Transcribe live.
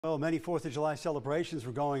Well, many 4th of July celebrations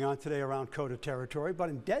were going on today around Coda territory, but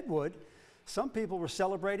in Deadwood, some people were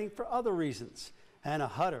celebrating for other reasons. Hannah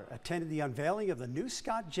Hutter attended the unveiling of the new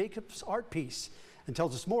Scott Jacobs art piece and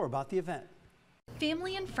tells us more about the event.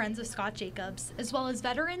 Family and friends of Scott Jacobs, as well as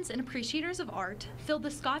veterans and appreciators of art, filled the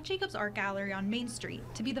Scott Jacobs Art Gallery on Main Street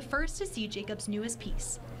to be the first to see Jacobs' newest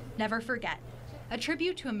piece, Never Forget, a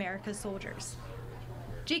tribute to America's soldiers.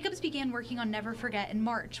 Jacobs began working on Never Forget in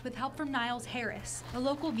March with help from Niles Harris, a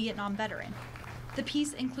local Vietnam veteran. The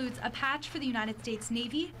piece includes a patch for the United States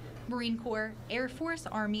Navy, Marine Corps, Air Force,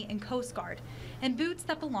 Army, and Coast Guard, and boots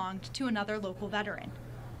that belonged to another local veteran.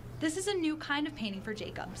 This is a new kind of painting for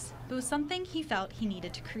Jacobs, but was something he felt he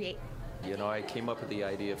needed to create. You know, I came up with the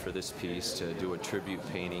idea for this piece to do a tribute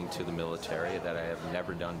painting to the military that I have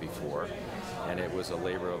never done before. And it was a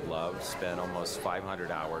labor of love, spent almost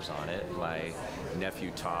 500 hours on it. My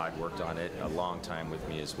nephew Todd worked on it a long time with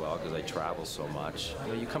me as well because I travel so much.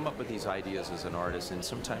 You know, you come up with these ideas as an artist and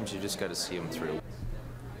sometimes you just got to see them through.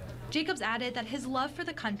 Jacobs added that his love for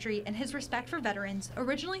the country and his respect for veterans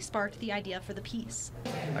originally sparked the idea for the piece.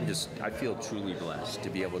 I feel truly blessed to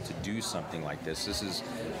be able to do something like this. This is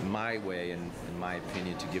my way, in my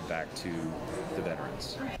opinion, to give back to the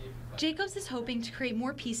veterans. Jacobs is hoping to create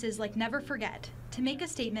more pieces like Never Forget to make a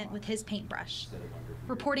statement with his paintbrush.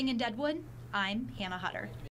 Reporting in Deadwood, I'm Hannah Hutter.